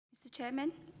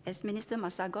Chairman, as Minister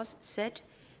Masagos said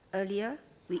earlier,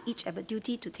 we each have a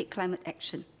duty to take climate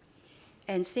action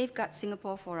and safeguard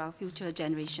Singapore for our future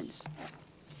generations.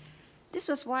 This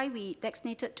was why we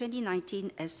designated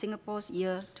 2019 as Singapore's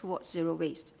year towards zero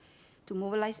waste, to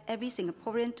mobilize every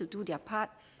Singaporean to do their part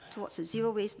towards a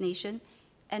zero-waste nation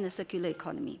and a circular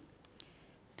economy.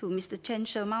 To Mr. Chen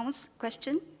Shermao's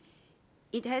question,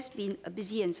 it has been a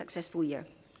busy and successful year.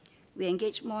 We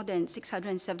engaged more than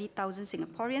 670,000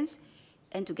 Singaporeans,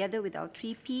 and together with our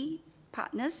 3P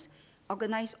partners,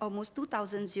 organized almost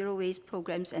 2,000 zero-waste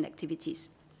programs and activities.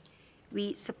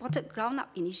 We supported ground-up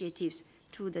initiatives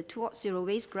through the Towards Zero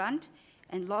Waste grant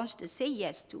and launched the Say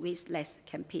Yes to Waste Less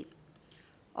campaign.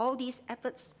 All these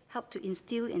efforts help to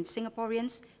instill in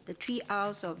Singaporeans the 3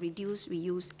 Rs of reduce,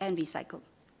 reuse, and recycle.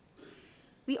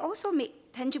 We also made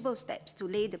tangible steps to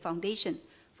lay the foundation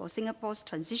for Singapore's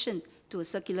transition to a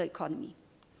circular economy.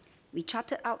 We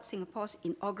charted out Singapore's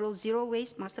inaugural Zero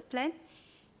Waste Master Plan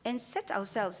and set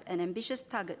ourselves an ambitious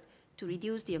target to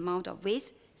reduce the amount of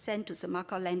waste sent to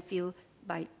Semakau landfill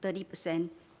by 30%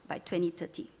 by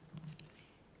 2030.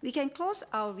 We can close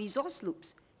our resource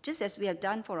loops just as we have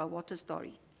done for our water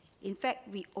story. In fact,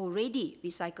 we already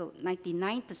recycle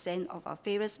 99% of our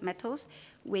ferrous metals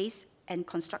waste and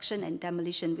construction and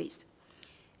demolition waste.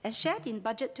 As shared in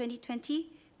Budget 2020,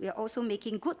 we are also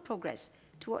making good progress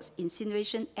towards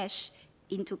incineration ash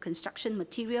into construction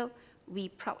material we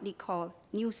proudly call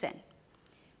new sand.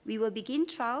 We will begin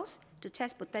trials to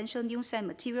test potential new sand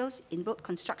materials in road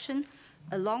construction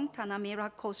along Tanah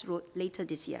Merah Coast Road later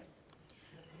this year.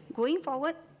 Going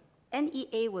forward,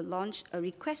 NEA will launch a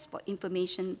request for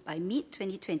information by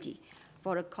mid-2020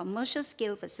 for a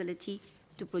commercial-scale facility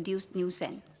to produce new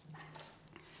sand.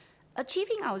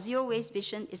 Achieving our zero-waste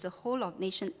vision is a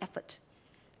whole-of-nation effort.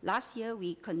 Last year,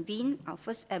 we convened our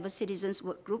first-ever citizens'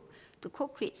 work group to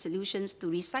co-create solutions to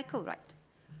recycle right.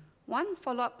 One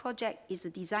follow-up project is the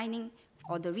designing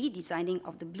or the redesigning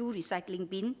of the blue recycling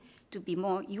bin to be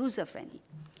more user-friendly.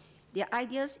 Their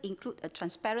ideas include a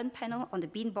transparent panel on the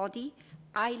bin body,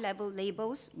 eye-level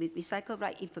labels with recycle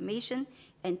right information,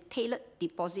 and tailored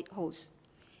deposit holes.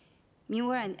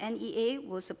 MUER and NEA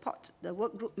will support the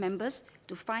work group members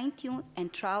to fine-tune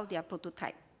and trial their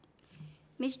prototype.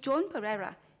 Ms. Joan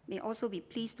Pereira may also be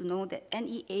pleased to know that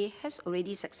NEA has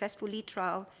already successfully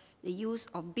trialed the use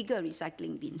of bigger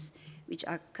recycling bins, which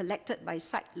are collected by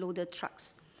side-loader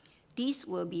trucks. These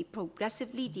will be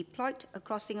progressively deployed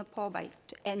across Singapore by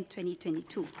end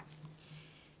 2022.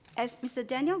 As Mr.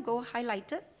 Daniel Goh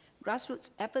highlighted, grassroots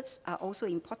efforts are also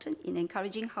important in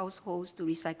encouraging households to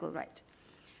recycle right.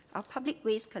 Our public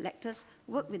waste collectors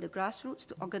work with the grassroots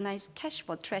to organize cash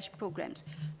for trash programs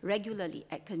regularly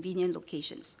at convenient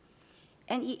locations.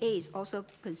 NEA is also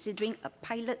considering a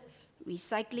pilot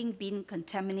recycling bin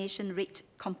contamination rate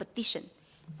competition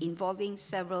involving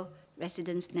several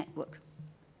residents' networks.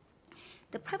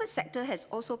 The private sector has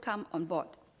also come on board.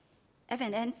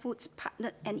 F&N Foods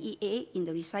partnered NEA in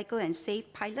the Recycle and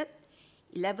Save pilot.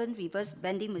 11 reverse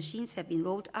vending machines have been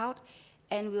rolled out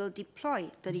and will deploy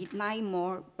 39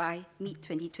 more by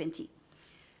mid-2020.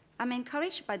 I'm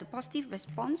encouraged by the positive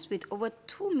response with over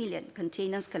 2 million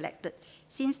containers collected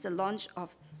since the launch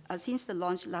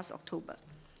last October.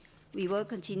 We will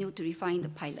continue to refine the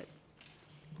pilot.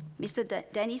 Mr.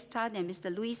 Dennis Tan and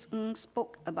Mr. Louis Ng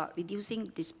spoke about reducing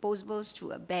disposables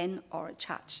through a ban or a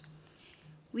charge.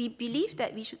 We believe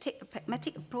that we should take a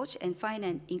pragmatic approach and find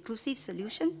an inclusive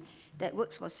solution that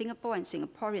works for Singapore and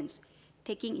Singaporeans,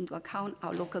 taking into account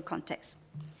our local context.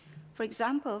 For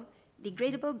example,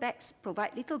 degradable bags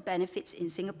provide little benefits in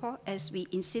Singapore as we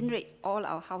incinerate all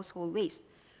our household waste.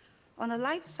 On a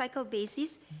life cycle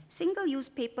basis, single-use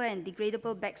paper and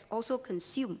degradable bags also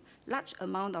consume large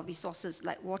amounts of resources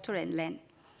like water and land.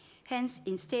 Hence,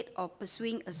 instead of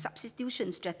pursuing a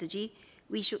substitution strategy,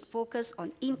 we should focus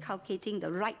on inculcating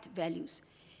the right values.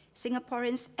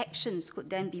 Singaporeans' actions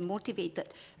could then be motivated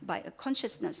by a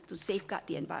consciousness to safeguard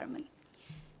the environment.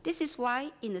 This is why,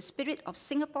 in the spirit of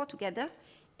Singapore Together,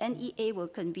 NEA will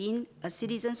convene a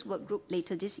citizens' work group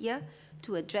later this year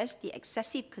to address the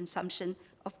excessive consumption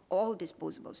of all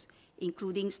disposables,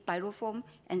 including styrofoam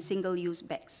and single-use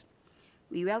bags.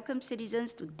 We welcome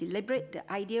citizens to deliberate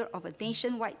the idea of a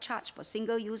nationwide charge for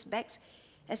single-use bags,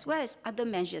 as well as other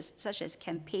measures such as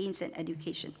campaigns and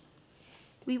education.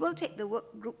 We will take the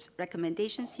work group's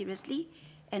recommendations seriously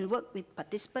and work with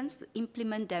participants to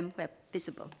implement them where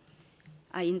feasible.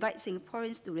 I invite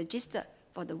Singaporeans to register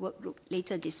for the work group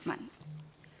later this month.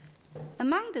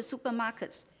 Among the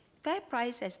supermarkets,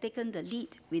 FairPrice has taken the lead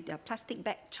with their plastic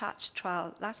bag charge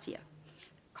trial last year,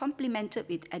 complemented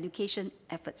with education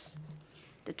efforts.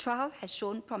 The trial has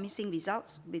shown promising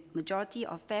results, with majority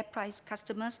of FairPrice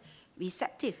customers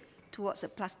receptive towards a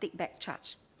plastic bag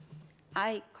charge.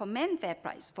 I commend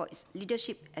FairPrice for its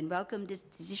leadership and welcome this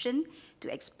decision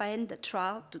to expand the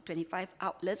trial to 25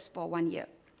 outlets for 1 year.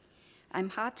 I'm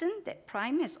heartened that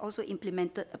Prime has also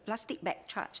implemented a plastic bag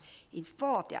charge in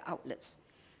 4 of their outlets.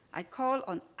 I call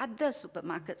on other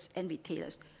supermarkets and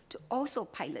retailers to also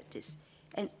pilot this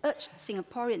and urge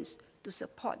Singaporeans to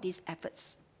support these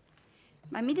efforts.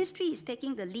 My ministry is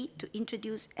taking the lead to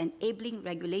introduce enabling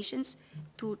regulations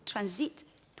to transit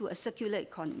to a circular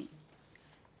economy.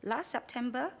 Last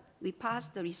September, we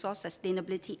passed the Resource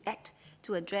Sustainability Act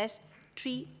to address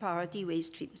 3 priority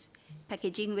waste streams: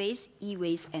 packaging waste,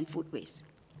 e-waste, and food waste.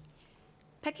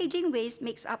 Packaging waste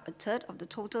makes up a third of the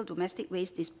total domestic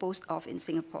waste disposed of in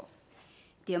Singapore.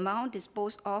 The amount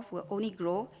disposed of will only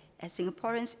grow as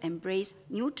Singaporeans embrace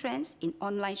new trends in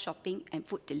online shopping and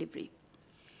food delivery.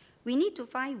 We need to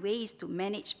find ways to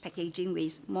manage packaging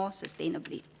waste more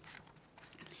sustainably.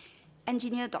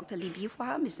 Engineer Dr. Lee Bee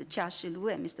Hua, Mr. Chia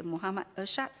Shilu, and Mr. Muhammad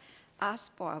Irshad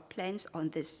asked for our plans on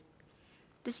this.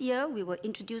 This year, we will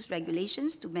introduce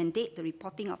regulations to mandate the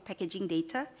reporting of packaging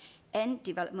data and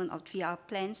development of 3R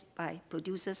plans by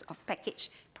producers of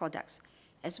packaged products,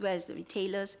 as well as the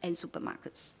retailers and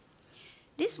supermarkets.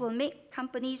 This will make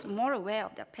companies more aware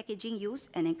of their packaging use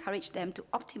and encourage them to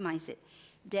optimize it,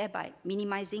 thereby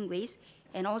minimizing waste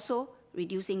and also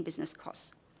reducing business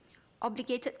costs.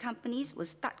 Obligated companies will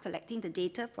start collecting the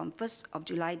data from 1st of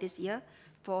July this year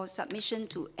for submission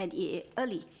to NEA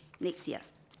early next year.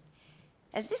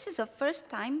 As this is the first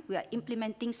time we are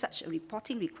implementing such a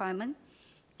reporting requirement,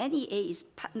 NEA is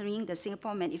partnering the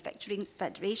Singapore Manufacturing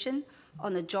Federation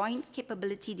on a joint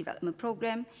capability development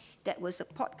program that will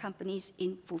support companies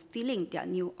in fulfilling their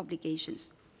new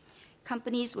obligations.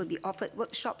 Companies will be offered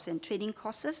workshops and training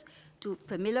courses to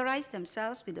familiarize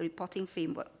themselves with the reporting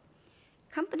framework.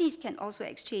 Companies can also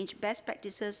exchange best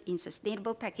practices in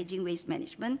sustainable packaging waste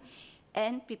management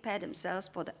and prepare themselves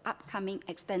for the upcoming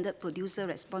Extended Producer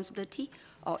Responsibility,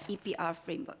 or EPR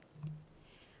framework.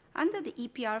 Under the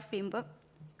EPR framework,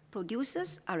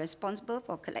 producers are responsible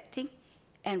for collecting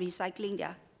and recycling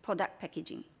their product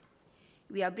packaging.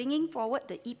 We are bringing forward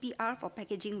the EPR for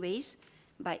packaging waste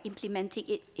by implementing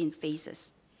it in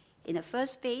phases. In the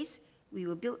first phase, we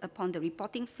will build upon the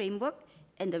reporting framework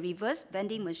and the reverse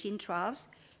vending machine trials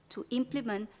to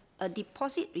implement a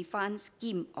deposit refund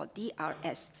scheme, or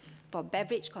DRS, for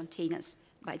beverage containers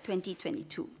by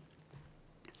 2022.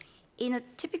 In a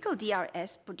typical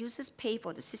DRS, producers pay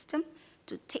for the system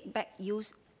to take back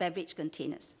used beverage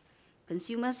containers.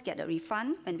 Consumers get a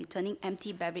refund when returning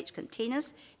empty beverage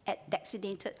containers at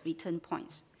designated return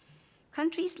points.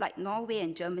 Countries like Norway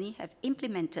and Germany have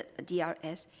implemented a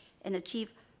DRS and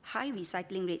achieved high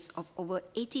recycling rates of over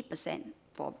 80%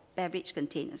 for beverage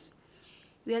containers.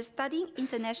 We are studying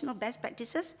international best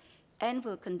practices and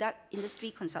will conduct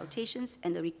industry consultations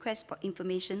and a request for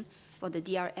information for the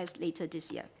DRS later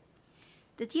this year.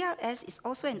 The DRS is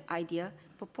also an idea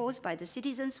proposed by the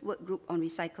Citizens Work Group on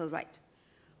Recycle Right.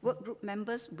 Work group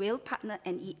members will partner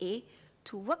NEA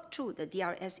to work through the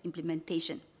DRS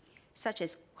implementation, such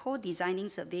as co-designing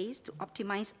surveys to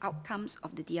optimize outcomes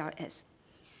of the DRS.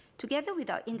 Together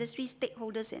with our industry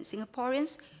stakeholders and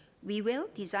Singaporeans, we will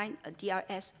design a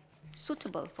DRS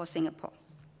suitable for Singapore.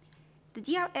 The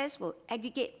DRS will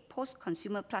aggregate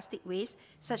post-consumer plastic waste,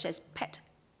 such as PET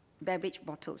beverage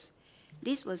bottles.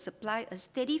 This will supply a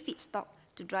steady feedstock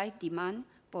to drive demand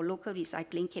for local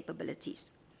recycling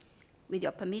capabilities. With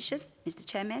your permission, Mr.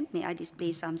 Chairman, may I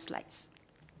display some slides?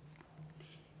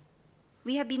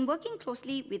 We have been working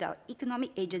closely with our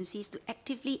economic agencies to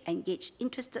actively engage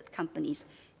interested companies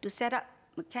to set up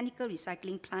mechanical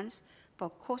recycling plants for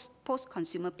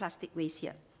post-consumer plastic waste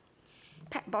here.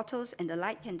 PET bottles and the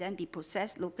like can then be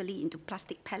processed locally into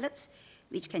plastic pellets,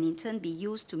 which can in turn be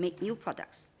used to make new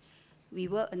products. We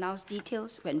will announce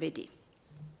details when ready.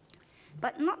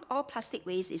 But not all plastic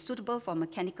waste is suitable for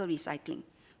mechanical recycling.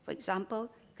 For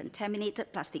example,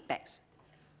 contaminated plastic bags.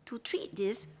 To treat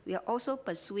this, we are also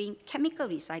pursuing chemical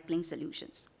recycling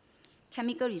solutions.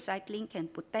 Chemical recycling can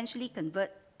potentially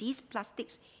convert these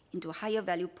plastics into higher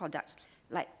value products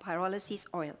like pyrolysis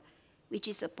oil, which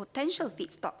is a potential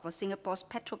feedstock for Singapore's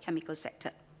petrochemical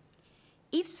sector.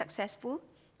 If successful,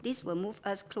 this will move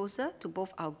us closer to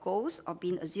both our goals of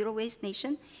being a zero-waste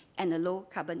nation and a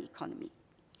low-carbon economy.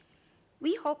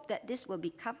 We hope that this will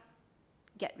become,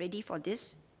 get ready for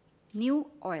this, new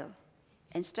oil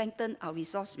and strengthen our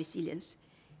resource resilience,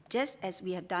 just as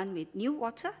we have done with new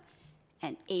water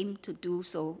and aim to do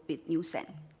so with new sand.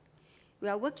 We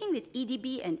are working with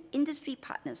EDB and industry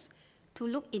partners to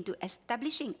look into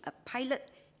establishing a pilot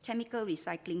chemical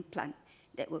recycling plant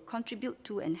that will contribute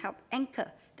to and help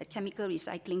anchor the chemical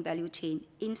recycling value chain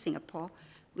in Singapore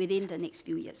within the next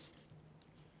few years.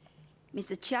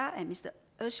 Mr. Chia and Mr.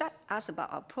 Ershad asked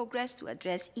about our progress to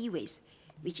address e-waste,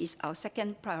 which is our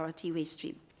second priority waste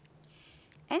stream.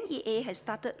 NEA has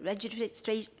started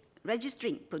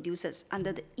registering producers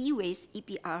under the e-waste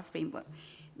EPR framework,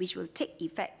 which will take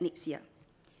effect next year.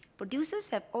 Producers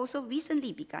have also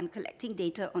recently begun collecting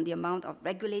data on the amount of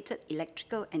regulated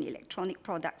electrical and electronic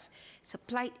products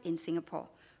supplied in Singapore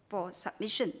for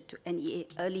submission to NEA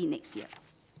early next year.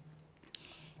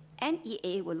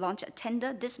 NEA will launch a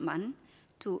tender this month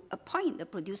to appoint the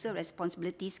Producer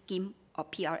Responsibility Scheme or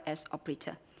PRS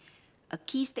operator, a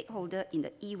key stakeholder in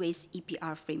the e-waste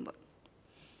EPR framework.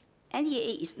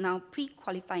 NEA is now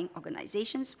pre-qualifying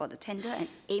organizations for the tender and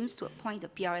aims to appoint the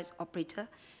PRS operator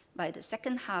by the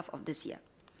second half of this year.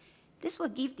 This will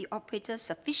give the operator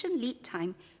sufficient lead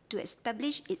time to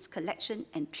establish its collection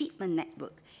and treatment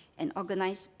network and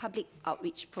organize public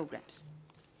outreach programs.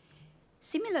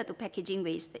 Similar to packaging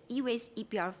waste, the e-waste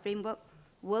EPR framework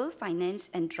will finance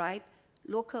and drive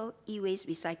local e-waste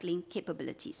recycling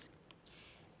capabilities.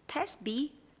 Test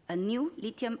B, a new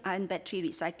lithium-ion battery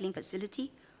recycling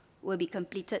facility, will be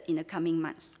completed in the coming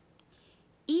months.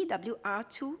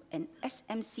 EWR2 and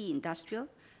SMC Industrial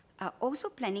are also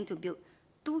planning to build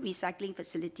 2 recycling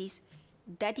facilities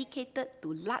dedicated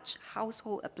to large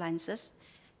household appliances,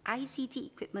 ICT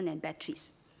equipment, and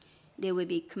batteries. They will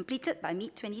be completed by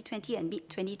mid-2020 and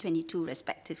mid-2022,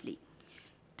 respectively.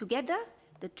 Together,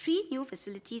 the 3 new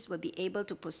facilities will be able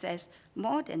to process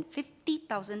more than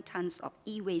 50,000 tons of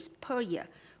e-waste per year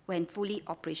when fully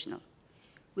operational.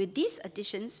 With these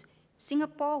additions,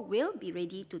 Singapore will be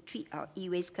ready to treat our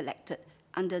e-waste collected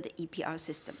under the EPR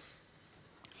system.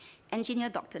 Engineer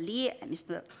Dr. Lee and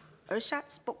Mr.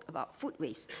 Ershad spoke about food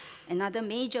waste, another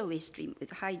major waste stream with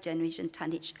high generation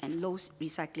tonnage and low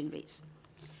recycling rates.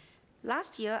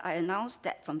 Last year, I announced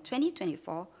that from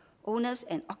 2024, owners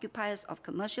and occupiers of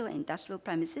commercial and industrial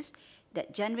premises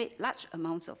that generate large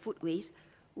amounts of food waste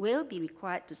will be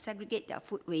required to segregate their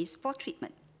food waste for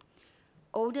treatment.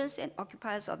 Owners and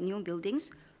occupiers of new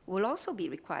buildings will also be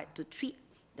required to treat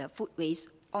the food waste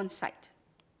on site.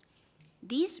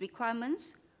 These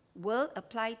requirements will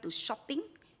apply to shopping,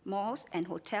 malls, and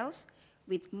hotels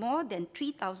with more than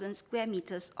 3,000 square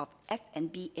meters of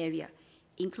F&B area,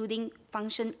 including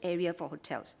function area for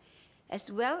hotels, as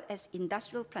well as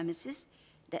industrial premises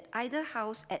that either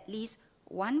house at least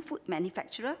one food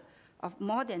manufacturer of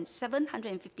more than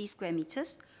 750 square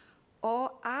meters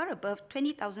or are above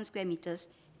 20,000 square meters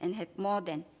and have more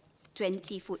than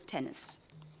 20 food tenants.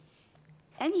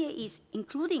 NEA is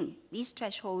including these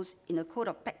thresholds in a code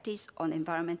of practice on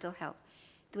environmental health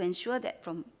to ensure that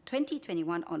from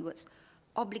 2021 onwards,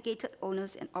 obligated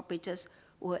owners and operators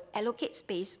will allocate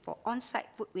space for on-site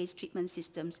food waste treatment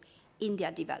systems in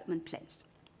their development plans.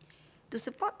 To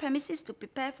support premises to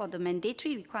prepare for the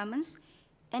mandatory requirements,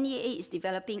 NEA is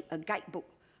developing a guidebook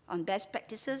on best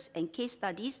practices and case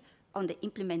studies on the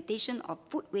implementation of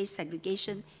food waste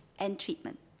segregation and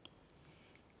treatment.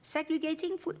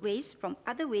 Segregating food waste from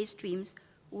other waste streams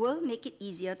will make it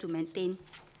easier to maintain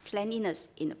cleanliness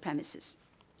in the premises.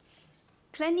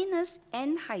 Cleanliness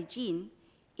and hygiene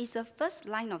is a first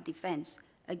line of defense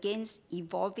against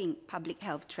evolving public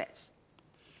health threats.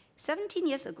 17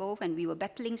 years ago, when we were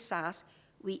battling SARS,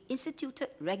 we instituted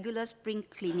regular spring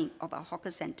cleaning of our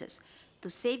hawker centers to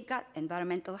safeguard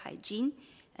environmental hygiene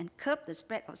and curb the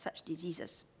spread of such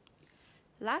diseases.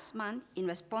 Last month, in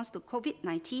response to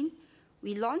COVID-19,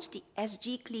 we launched the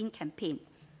SG Clean campaign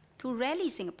to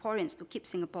rally Singaporeans to keep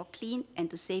Singapore clean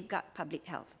and to safeguard public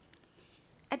health.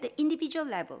 At the individual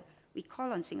level, we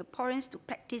call on Singaporeans to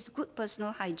practice good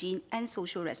personal hygiene and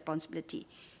social responsibility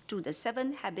through the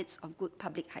 7 habits of good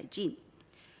public hygiene.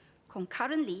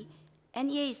 Concurrently,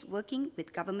 NEA is working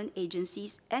with government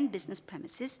agencies and business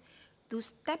premises to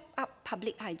step up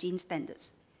public hygiene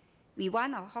standards. We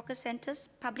want our hawker centers,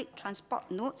 public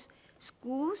transport nodes,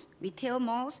 schools, retail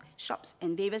malls, shops,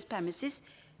 and various premises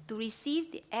to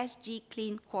receive the SG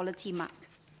Clean quality mark.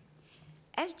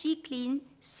 SG Clean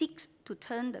seeks to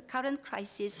turn the current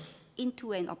crisis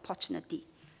into an opportunity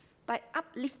by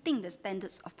uplifting the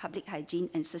standards of public hygiene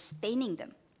and sustaining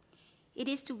them. It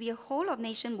is to be a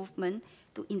whole-of-nation movement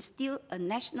to instill a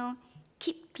national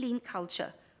keep clean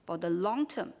culture for the long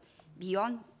term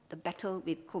beyond the battle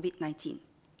with COVID-19.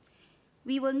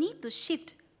 We will need to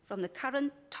shift from the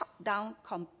current top-down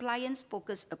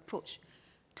compliance-focused approach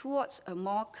towards a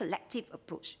more collective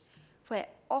approach where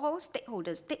all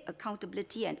stakeholders take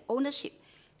accountability and ownership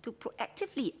to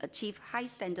proactively achieve high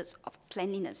standards of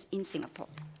cleanliness in Singapore.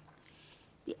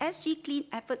 The SG Clean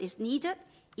effort is needed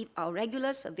if our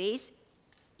regular surveys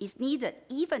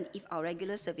even if our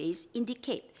regular surveys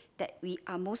indicate that we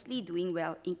are mostly doing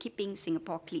well in keeping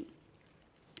Singapore clean.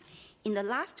 In the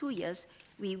last 2 years,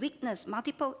 we witnessed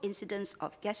multiple incidents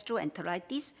of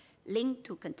gastroenteritis linked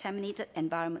to contaminated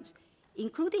environments,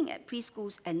 including at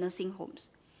preschools and nursing homes.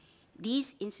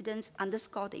 These incidents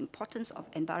underscore the importance of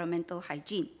environmental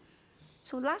hygiene.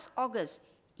 So last August,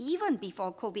 even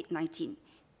before COVID-19,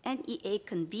 NEA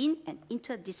convened an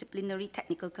interdisciplinary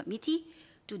technical committee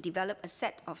to develop a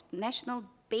set of national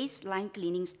baseline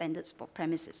cleaning standards for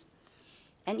premises.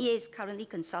 NEA is currently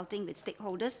consulting with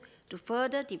stakeholders to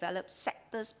further develop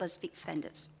sector-specific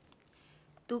standards.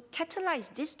 To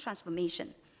catalyze this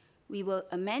transformation, we will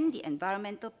amend the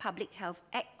Environmental Public Health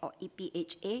Act, or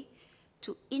EPHA,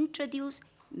 to introduce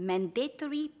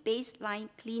mandatory baseline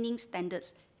cleaning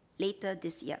standards later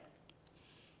this year.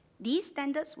 These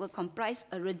standards will comprise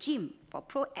a regime for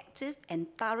proactive and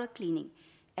thorough cleaning,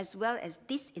 as well as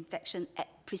disinfection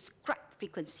at prescribed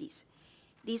frequencies.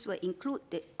 These will include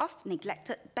the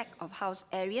oft-neglected back-of-house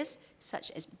areas, such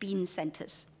as bean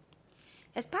centres.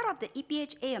 As part of the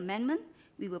EPHA amendment,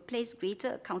 we will place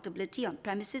greater accountability on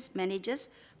premises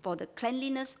managers for the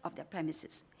cleanliness of their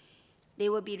premises. They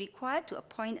will be required to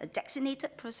appoint a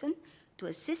designated person to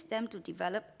assist them to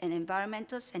develop an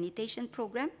environmental sanitation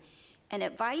program and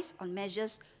advise on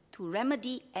measures to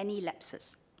remedy any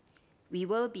lapses. We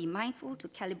will be mindful to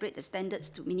calibrate the standards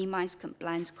to minimize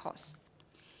compliance costs.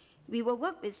 We will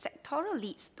work with sectoral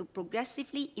leads to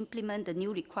progressively implement the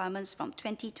new requirements from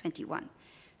 2021,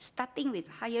 starting with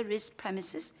higher risk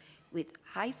premises with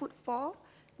high footfall,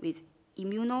 with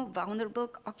immuno-vulnerable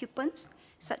occupants,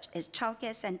 such as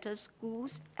childcare centres,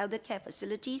 schools, elder care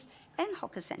facilities, and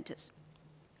hawker centres.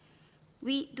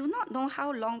 We do not know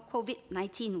how long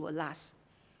COVID-19 will last.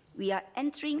 We are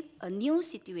entering a new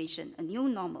situation, a new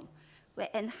normal, where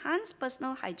enhanced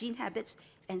personal hygiene habits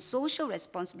and social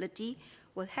responsibility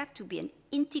will have to be an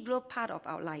integral part of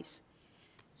our lives.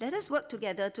 Let us work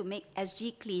together to make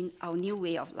SG Clean our new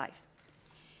way of life.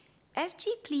 SG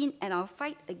Clean and our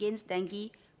fight against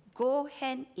dengue go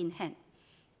hand in hand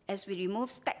as we remove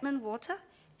stagnant water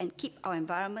and keep our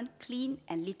environment clean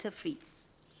and litter-free.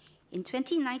 In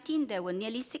 2019, there were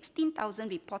nearly 16,000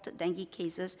 reported dengue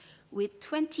cases with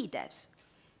 20 deaths.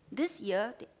 This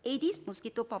year, the Aedes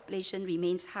mosquito population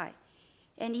remains high,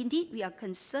 and indeed we are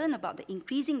concerned about the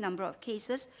increasing number of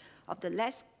cases of the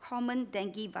less common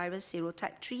dengue virus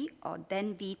serotype 3, or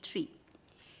DENV3.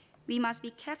 We must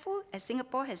be careful, as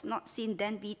Singapore has not seen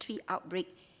DENV3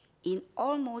 outbreak in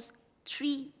almost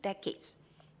 3 decades,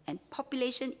 and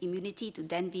population immunity to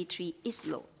DENV3 is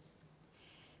low.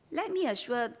 Let me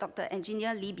assure Dr.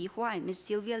 Engineer Lee Bee Hua and Ms.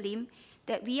 Sylvia Lim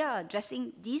that we are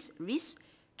addressing these risks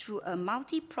through a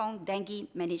multi-pronged dengue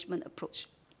management approach.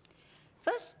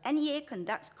 First, NEA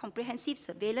conducts comprehensive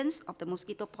surveillance of the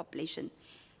mosquito population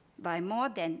by more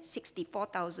than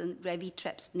 64,000 ravi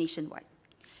traps nationwide.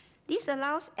 This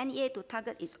allows NEA to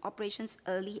target its operations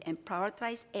early and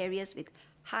prioritize areas with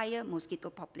higher mosquito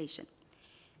population.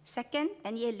 Second,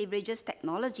 NEA leverages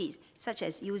technologies such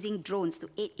as using drones to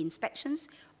aid inspections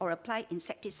or apply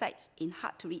insecticides in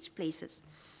hard-to-reach places.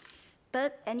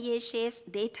 Third, NEA shares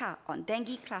data on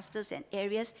dengue clusters and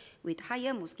areas with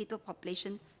higher mosquito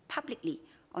population publicly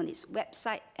on its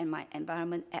website and My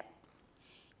Environment app.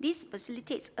 This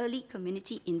facilitates early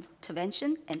community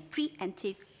intervention and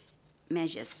preemptive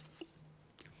measures.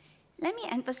 Let me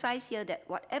emphasize here that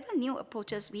whatever new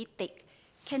approaches we take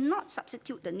cannot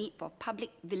substitute the need for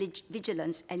public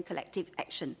vigilance and collective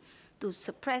action to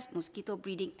suppress mosquito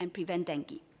breeding and prevent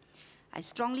dengue. I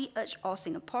strongly urge all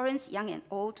Singaporeans, young and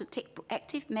old, to take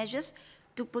proactive measures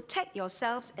to protect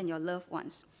yourselves and your loved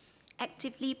ones.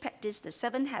 Actively practice the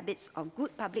 7 habits of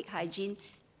good public hygiene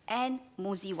and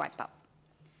Mosey Wipeout.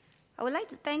 I would like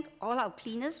to thank all our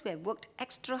cleaners who have worked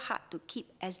extra hard to keep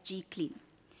SG clean.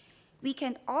 We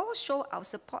can all show our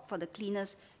support for the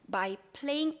cleaners by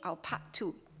playing our part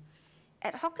too.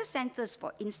 At hawker centres,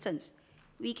 for instance,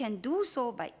 we can do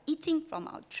so by eating from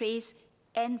our trays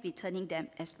and returning them,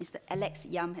 as Mr. Alex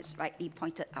Yam has rightly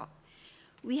pointed out.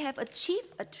 We have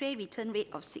achieved a tray return rate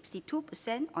of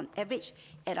 62% on average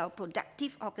at our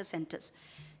productive hawker centres,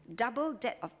 double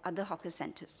that of other hawker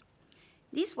centres.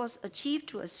 This was achieved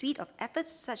through a suite of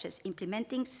efforts such as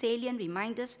implementing salient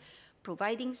reminders,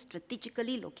 providing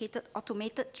strategically located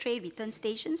automated tray return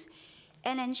stations,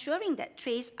 and ensuring that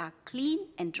trays are clean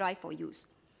and dry for use.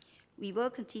 We will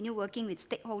continue working with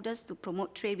stakeholders to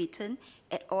promote tray return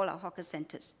at all our hawker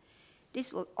centres.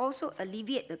 This will also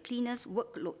alleviate the cleaners'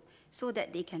 workload so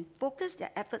that they can focus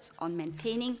their efforts on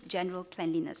maintaining general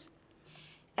cleanliness.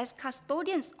 As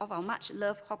custodians of our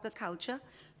much-loved hawker culture,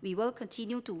 we will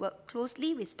continue to work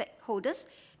closely with stakeholders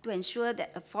to ensure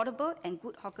that affordable and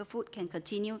good hawker food can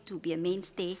continue to be a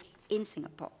mainstay in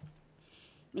Singapore.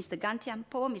 Mr. Gan Thiam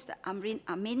Poh, Mr. Amrin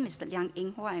Amin, Mr. Liang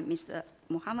Eng Hua, and Mr.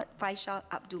 Muhammad Faisal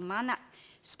Abdul Manat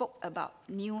spoke about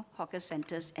new hawker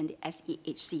centres and the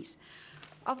SEHCs.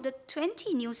 Of the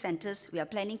 20 new centres we are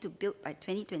planning to build by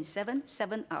 2027,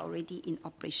 7 are already in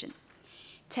operation.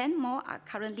 10 more are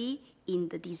currently in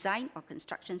the design or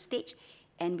construction stage,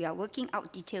 and we are working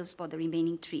out details for the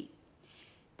remaining 3.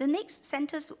 The next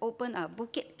centres to open are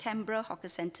Bukit Canberra Hawker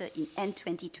Centre in end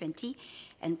 2020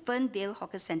 and Fernvale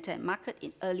Hawker Centre and Market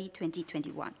in early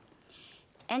 2021.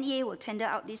 NEA will tender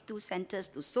out these 2 centres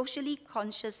to socially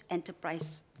conscious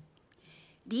enterprise.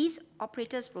 These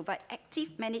operators provide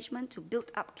active management to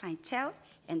build up clientele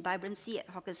and vibrancy at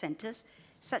hawker centres,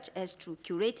 such as through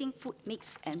curating food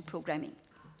mix and programming.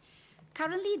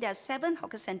 Currently, there are 7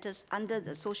 hawker centres under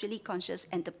the Socially Conscious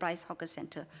Enterprise Hawker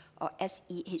Centre, or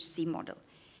SEHC model,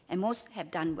 and most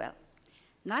have done well.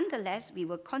 Nonetheless, we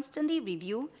will constantly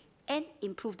review and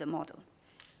improve the model.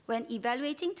 When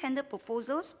evaluating tender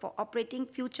proposals for operating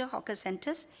future hawker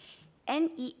centres,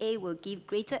 NEA will give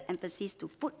greater emphasis to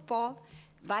footfall,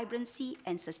 vibrancy,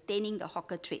 and sustaining the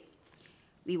hawker trade.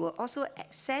 We will also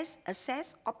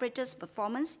assess operators'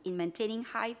 performance in maintaining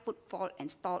high footfall and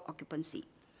stall occupancy.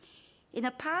 In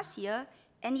the past year,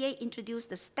 NEA introduced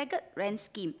the staggered rent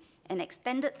scheme and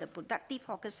extended the productive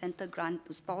hawker centre grant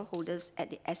to stallholders at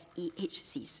the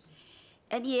SEHCs.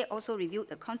 NEA also reviewed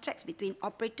the contracts between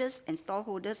operators and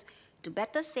stallholders to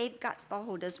better safeguard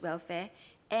stallholders' welfare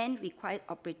and required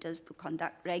operators to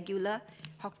conduct regular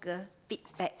hawker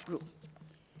feedback group.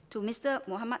 To Mr.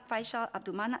 Muhammad Faisal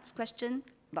Abdul Manat's question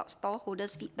about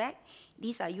stallholders' feedback,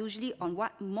 these are usually on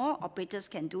what more operators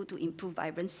can do to improve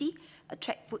vibrancy,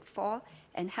 attract footfall,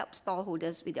 and help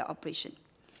stallholders with their operation.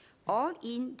 All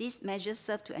in, these measures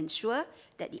serve to ensure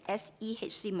that the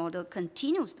SEHC model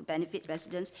continues to benefit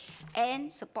residents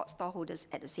and support stallholders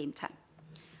at the same time.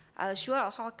 I assure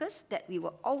our hawkers that we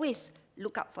will always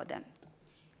look out for them.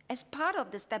 As part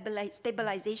of the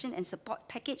stabilization and support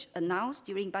package announced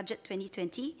during Budget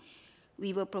 2020,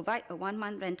 we will provide a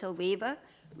 1-month rental waiver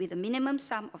with a minimum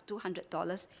sum of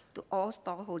 $200 to all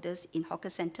stallholders in hawker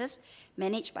centres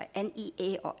managed by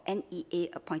NEA or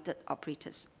NEA-appointed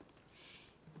operators.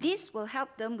 This will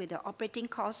help them with their operating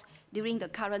costs during the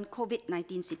current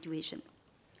COVID-19 situation.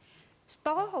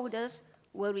 Stallholders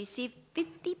will receive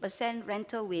 50%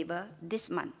 rental waiver this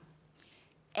month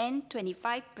and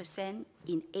 25%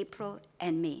 in April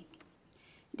and May.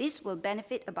 This will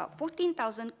benefit about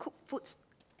 14,000 cooked foods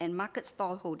and market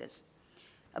stallholders.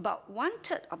 About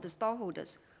 1/3 of the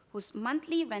stallholders whose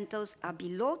monthly rentals are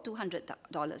below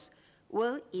 $200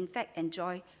 will in fact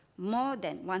enjoy more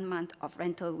than 1 month of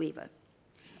rental waiver.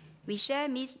 We share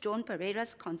Ms. Joan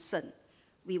Pereira's concern.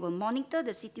 We will monitor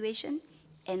the situation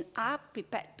and are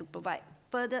prepared to provide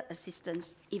further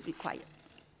assistance if required.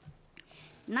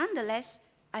 Nonetheless,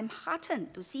 I'm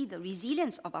heartened to see the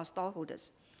resilience of our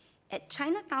stallholders. At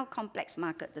Chinatown Complex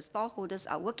Market, the stallholders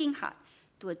are working hard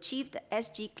to achieve the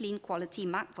SG Clean Quality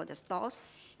mark for the stalls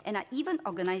and are even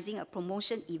organizing a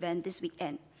promotion event this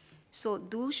weekend. So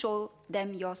do show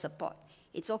them your support.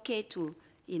 It's okay to,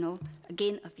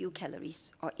 gain a few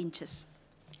calories or inches.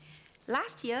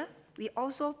 Last year, we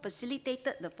also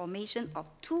facilitated the formation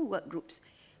of 2 work groups,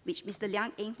 which Mr.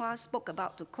 Liang Eng Hua spoke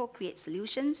about to co-create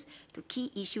solutions to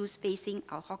key issues facing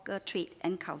our hawker trade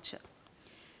and culture.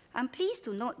 I'm pleased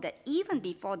to note that even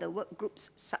before the work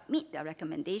groups submit their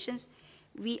recommendations,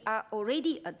 we are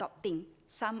already adopting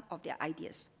some of their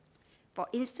ideas. For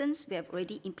instance, we have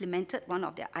already implemented one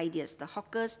of their ideas, the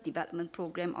Hawkers Development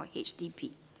Program, or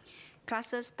HDP.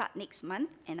 Classes start next month,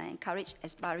 and I encourage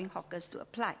aspiring hawkers to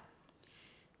apply.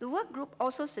 The work group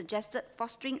also suggested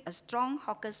fostering a strong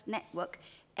hawkers network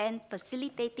and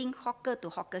facilitating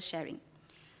hawker-to-hawker sharing.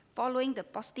 Following the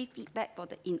positive feedback for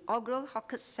the inaugural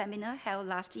hawkers seminar held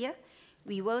last year,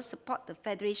 we will support the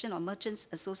Federation of Merchants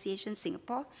Association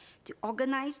Singapore to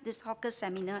organize this hawker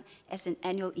seminar as an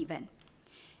annual event.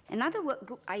 Another work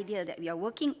group idea that we are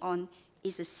working on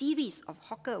is a series of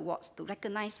hawker awards to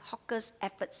recognize hawkers'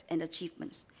 efforts and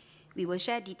achievements. We will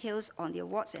share details on the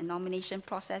awards and nomination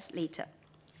process later.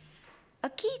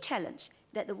 A key challenge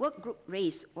that the work group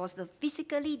raised was the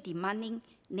physically demanding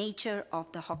nature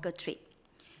of the hawker trade.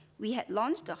 We had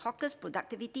launched the Hawkers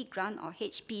Productivity Grant, or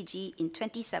HPG, in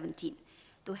 2017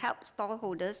 to help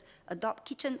stallholders adopt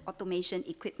kitchen automation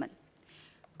equipment.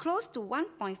 Close to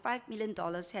 $1.5 million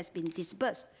has been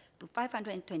disbursed to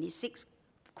 526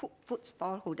 cooked food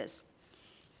stallholders.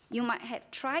 You might have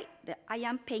tried the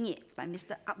Ayam Penyet by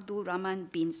Mr. Abdul Rahman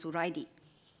bin Suraidi.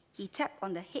 He tapped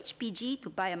on the HPG to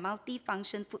buy a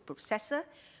multi-function food processor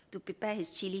to prepare his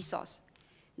chili sauce.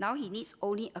 Now he needs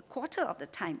only a quarter of the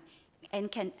time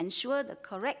and can ensure the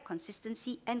correct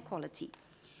consistency and quality.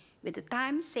 With the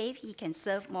time saved, he can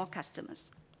serve more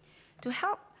customers. To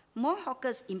help more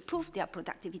hawkers improve their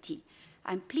productivity,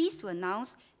 I'm pleased to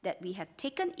announce that we have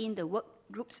taken in the work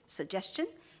group's suggestion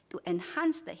to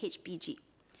enhance the HPG.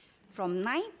 From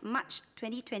 9 March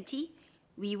 2020,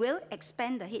 we will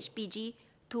expand the HPG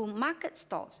to market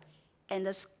stalls, and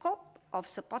the scope of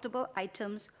supportable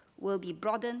items will be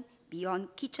broadened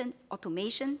beyond kitchen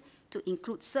automation to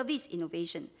include service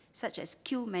innovation, such as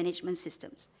queue management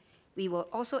systems. We will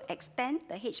also extend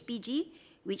the HPG,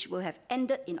 which will have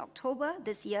ended in October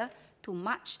this year, to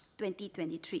March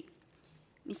 2023.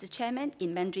 Mr. Chairman,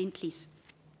 in Mandarin, please.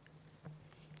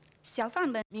 小贩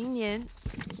们明年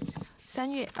3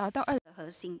月到2核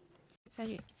心。3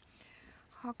月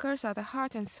Hawkers are the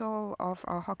heart and soul of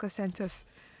our hawker centres.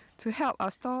 To help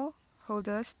our stall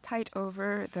holders tide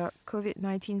over the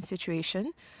COVID-19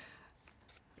 situation,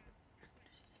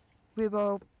 we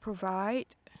will provide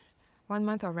 1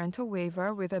 month of rental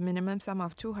waiver with a minimum sum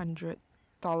of $200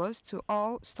 to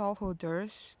all stall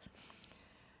holders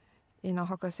in our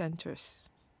hawker centres.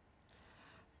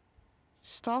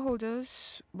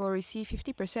 Stallholders will receive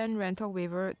 50% rental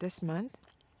waiver this month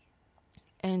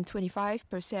and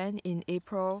 25% in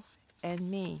April and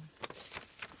May.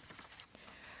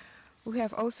 We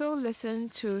have also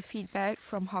listened to feedback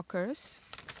from hawkers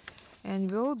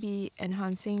and will be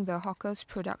enhancing the Hawkers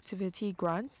Productivity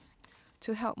Grant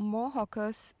to help more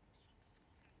hawkers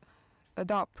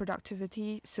adopt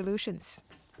productivity solutions.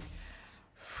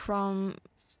 From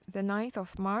the 9th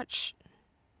of March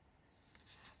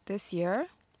this year,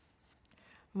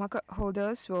 market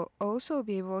holders will also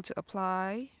be able to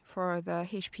apply for the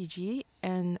HPG,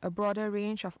 and a broader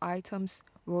range of items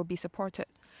will be supported,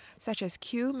 such as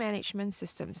queue management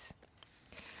systems.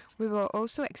 We will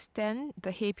also extend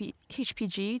the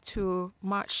HPG to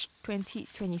March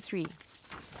 2023.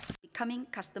 Becoming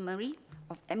customary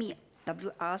of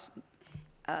MEWR's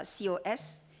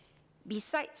COS,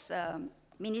 besides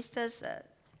Minister's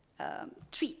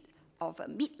treat of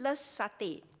meatless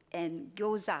satay and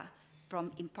gyoza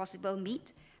from Impossible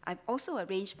Meat, I've also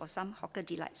arranged for some hawker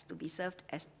delights to be served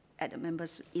at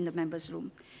in the members'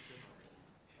 room.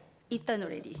 Eaten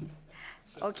already.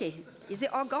 Okay, is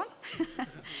it all gone?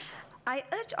 I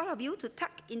urge all of you to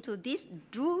tuck into these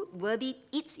drool-worthy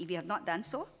eats if you have not done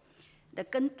so. The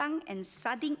kentang and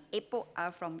sardine epok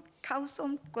are from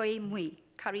Kaosom Kueh Mui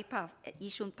Curry Puff at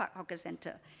Yishun Park Hawker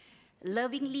Centre,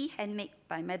 lovingly handmade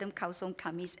by Madam Kaosom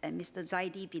Kamis and Mr.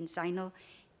 Zaidi bin Zainal,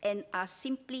 and are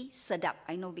simply sedap.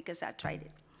 I know because I've tried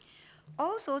it.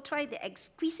 Also try the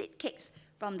exquisite cakes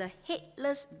from the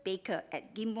Headless Baker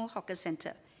at Ghim Moh Hawker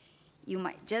Centre. You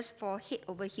might just fall head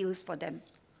over heels for them.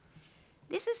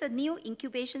 This is a new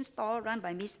incubation store run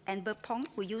by Miss Amber Pong,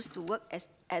 who used to work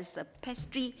as a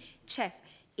pastry chef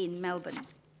in Melbourne.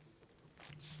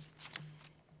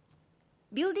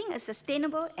 Building a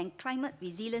sustainable and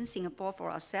climate-resilient Singapore for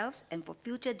ourselves and for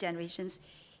future generations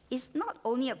is not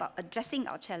only about addressing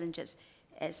our challenges,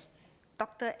 as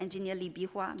Dr. Engineer Lee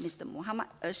Bee-Hua, Mr. Muhammad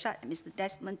Ershad, and Mr.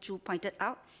 Desmond Chu pointed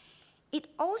out. It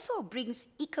also brings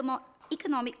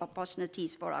economic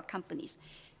opportunities for our companies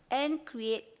and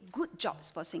create good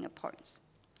jobs for Singaporeans.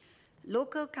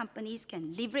 Local companies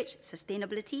can leverage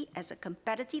sustainability as a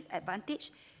competitive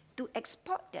advantage to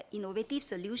export their innovative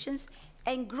solutions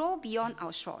and grow beyond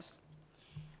our shores.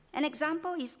 An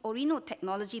example is Orino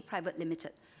Technology Private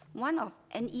Limited, one of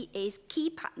NEA's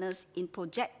key partners in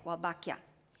Project Wolbachia.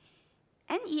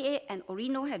 NEA and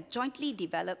Orino have jointly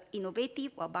developed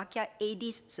innovative Wolbachia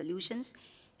ADIS solutions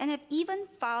and have even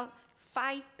filed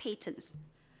 5 patents.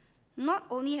 Not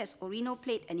only has Orino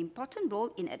played an important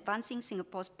role in advancing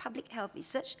Singapore's public health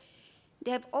research,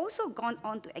 they have also gone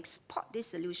on to export these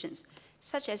solutions,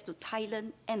 such as to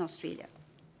Thailand and Australia.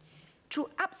 Through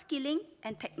upskilling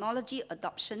and technology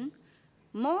adoption,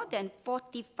 more than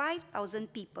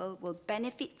 45,000 people will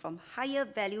benefit from higher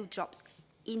value jobs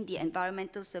in the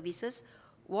environmental services,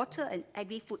 water and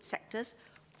agri-food sectors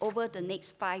over the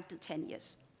next 5 to 10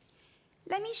 years.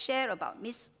 Let me share about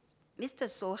Mr.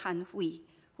 So Han Hui,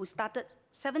 who started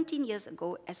 17 years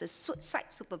ago as a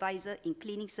site supervisor in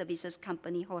cleaning services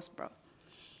company Horsebrough.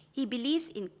 He believes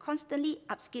in constantly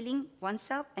upskilling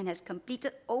oneself and has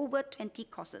completed over 20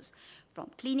 courses, from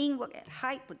cleaning work at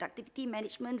high productivity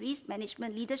management, risk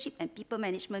management, leadership and people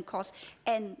management course,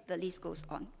 and the list goes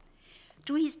on.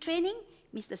 Through his training,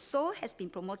 Mr. So has been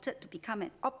promoted to become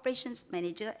an operations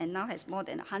manager and now has more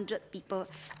than 100 people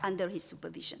under his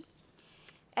supervision.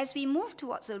 As we move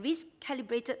towards a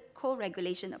risk-calibrated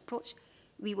co-regulation approach,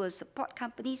 we will support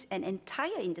companies and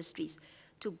entire industries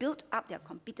to build up their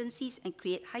competencies and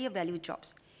create higher value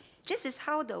jobs. Just as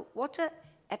how the Water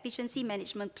Efficiency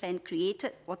Management Plan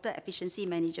created water efficiency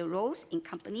manager roles in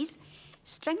companies,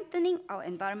 strengthening our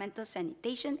environmental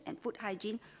sanitation and food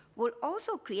hygiene will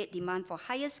also create demand for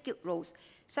higher skilled roles,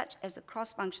 such as the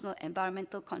cross-functional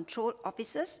environmental control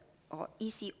officers, or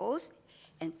ECOs,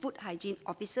 and food hygiene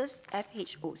officers,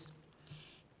 FHOs.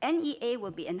 NEA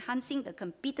will be enhancing the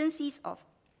competencies of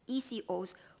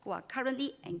ECOs who are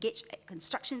currently engaged at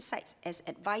construction sites as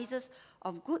advisors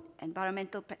of good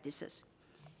environmental practices.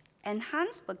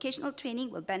 Enhanced vocational training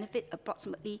will benefit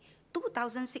approximately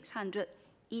 2,600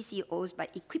 ECOs by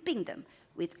equipping them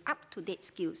with up-to-date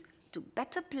skills to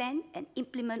better plan and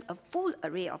implement a full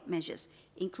array of measures,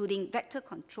 including vector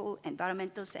control,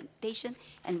 environmental sanitation,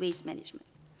 and waste management.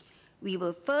 We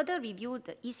will further review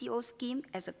the ECO scheme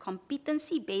as a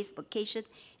competency-based vocation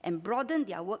and broaden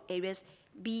their work areas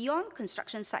beyond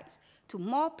construction sites to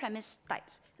more premise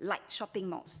types like shopping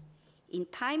malls. In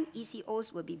time,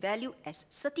 ECOs will be valued as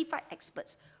certified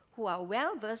experts who are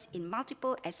well-versed in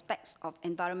multiple aspects of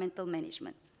environmental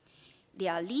management. They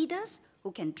are leaders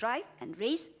who can drive and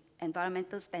raise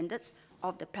environmental standards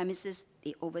of the premises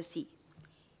they oversee.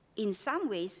 In some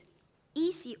ways,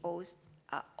 ECOs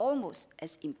are almost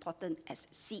as important as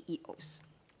CEOs.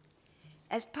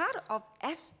 As part of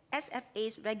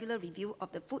SFA's regular review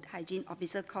of the Food Hygiene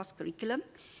Officer course curriculum,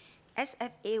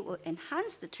 SFA will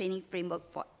enhance the training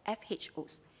framework for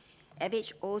FHOs.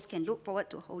 FHOs can look forward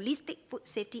to holistic food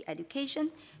safety education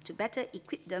to better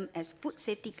equip them as food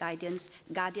safety guardians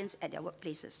at their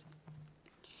workplaces.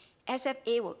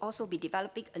 SFA will also be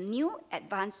developing a new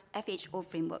advanced FHO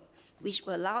framework, which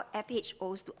will allow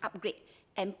FHOs to upgrade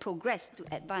and progress to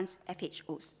advanced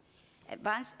FHOs.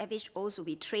 Advanced FHOs will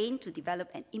be trained to develop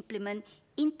and implement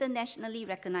internationally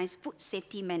recognized food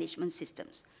safety management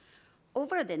systems.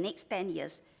 Over the next 10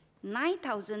 years,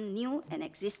 9,000 new and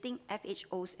existing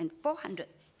FHOs and 400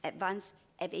 advanced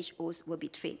FHOs will be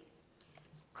trained.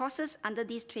 Courses under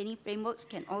these training frameworks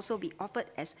can also be offered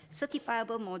as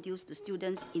certifiable modules to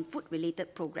students in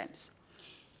food-related programs.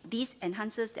 This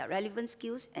enhances their relevant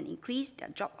skills and increases their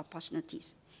job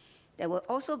opportunities. There will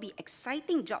also be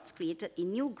exciting jobs created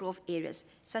in new growth areas,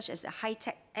 such as the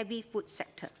high-tech agri-food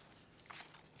sector.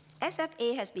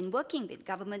 SFA has been working with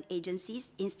government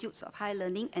agencies, institutes of higher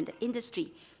learning, and the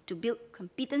industry to build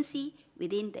competency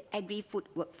within the agri-food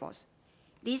workforce.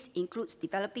 This includes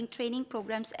developing training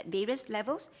programs at various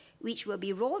levels, which will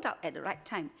be rolled out at the right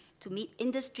time to meet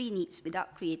industry needs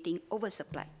without creating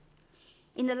oversupply.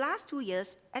 In the last 2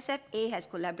 years, SFA has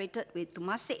collaborated with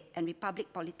Temasek and Republic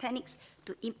Polytechnics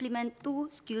to implement 2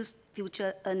 Skills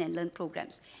Future Earn and Learn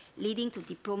programs, leading to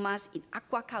diplomas in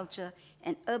aquaculture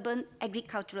and urban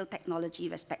agricultural technology,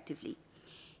 respectively.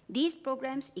 These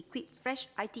programs equip fresh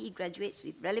ITE graduates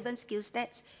with relevant skill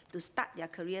sets to start their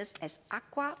careers as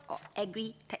aqua or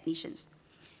agri technicians.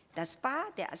 Thus far,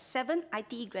 there are 7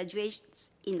 ITE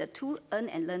graduates in the 2 Earn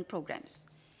and Learn programs.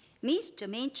 Ms.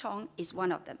 Jermaine Chong is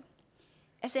one of them.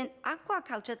 As an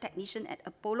aquaculture technician at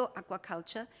Apollo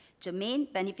Aquaculture,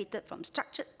 Jermaine benefited from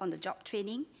structured on-the-job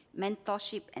training,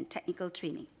 mentorship, and technical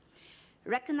training.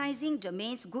 Recognizing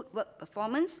Jermaine's good work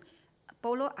performance,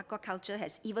 Apollo Aquaculture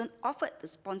has even offered to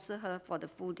sponsor her for the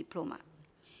full diploma.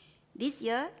 This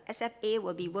year, SFA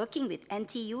will be working with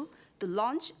NTU to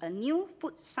launch a new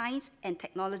Food Science and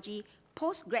Technology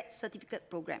postgrad certificate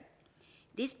program.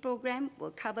 This program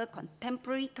will cover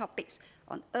contemporary topics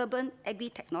on urban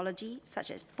agri-technology,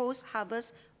 such as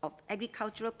post-harvest of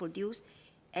agricultural produce,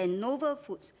 and novel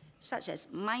foods, such as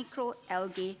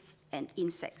microalgae and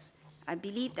insects. I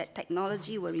believe that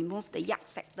technology will remove the yuck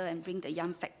factor and bring the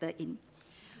yum factor in.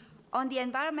 On the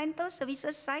environmental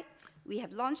services side, we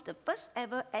have launched the first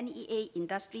ever NEA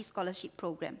Industry Scholarship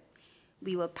Program.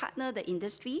 We will partner the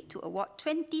industry to award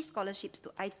 20 scholarships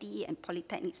to ITE and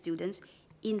Polytechnic students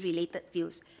in related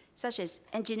fields, such as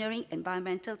engineering,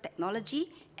 environmental technology,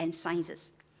 and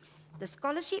sciences. The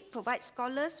scholarship provides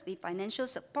scholars with financial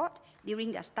support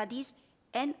during their studies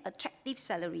and attractive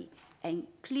salary and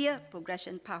clear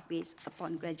progression pathways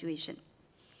upon graduation.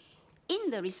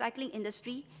 In the recycling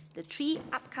industry, the 3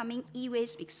 upcoming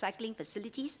e-waste recycling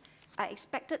facilities are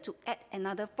expected to add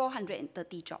another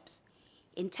 430 jobs.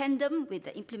 In tandem with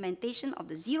the implementation of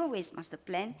the Zero Waste Master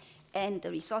Plan and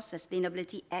the Resource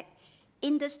Sustainability Act,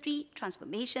 industry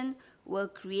transformation will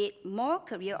create more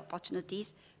career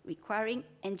opportunities requiring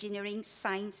engineering,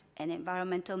 science, and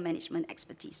environmental management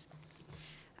expertise.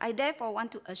 I therefore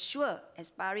want to assure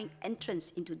aspiring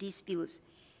entrants into these fields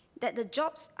that the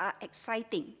jobs are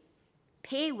exciting,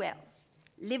 pay well,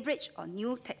 leverage on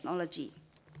new technology,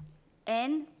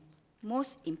 and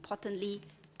most importantly,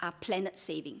 are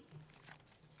planet-saving.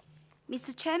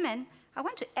 Mr. Chairman, I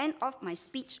want to end off my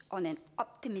speech on an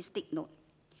optimistic note.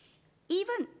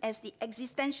 Even as the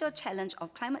existential challenge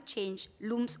of climate change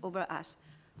looms over us,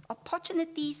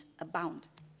 opportunities abound.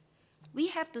 We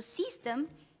have to seize them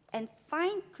and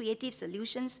find creative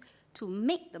solutions to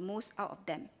make the most out of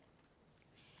them.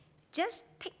 Just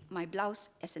take my blouse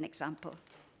as an example.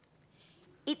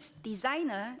 Its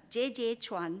designer, J.J.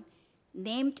 Chuan,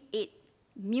 named it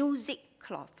Music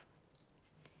Cloth.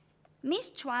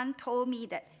 Ms. Chuan told me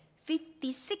that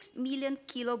 56 million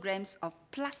kilograms of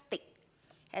plastic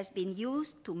has been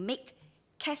used to make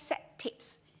cassette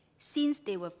tapes since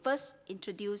they were first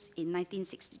introduced in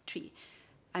 1963.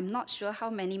 I'm not sure how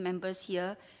many members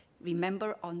here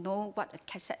remember or know what a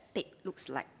cassette tape looks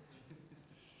like.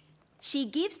 She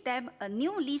gives them a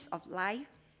new lease of life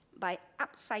by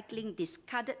upcycling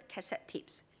discarded cassette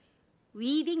tapes,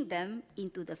 weaving them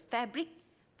into the fabric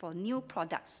for new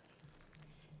products,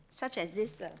 such as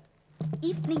this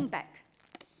evening bag,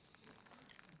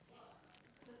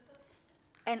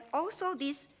 and also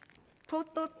this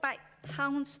prototype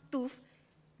houndstooth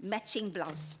matching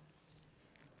blouse.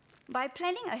 By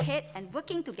planning ahead and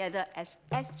working together as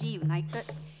SG United,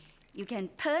 you can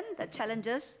turn the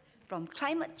challenges from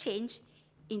climate change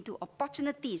into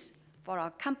opportunities for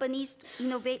our companies to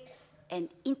innovate and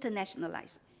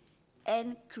internationalize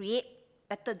and create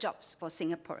better jobs for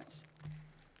Singaporeans.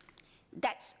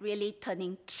 That's really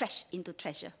turning trash into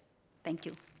treasure. Thank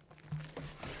you.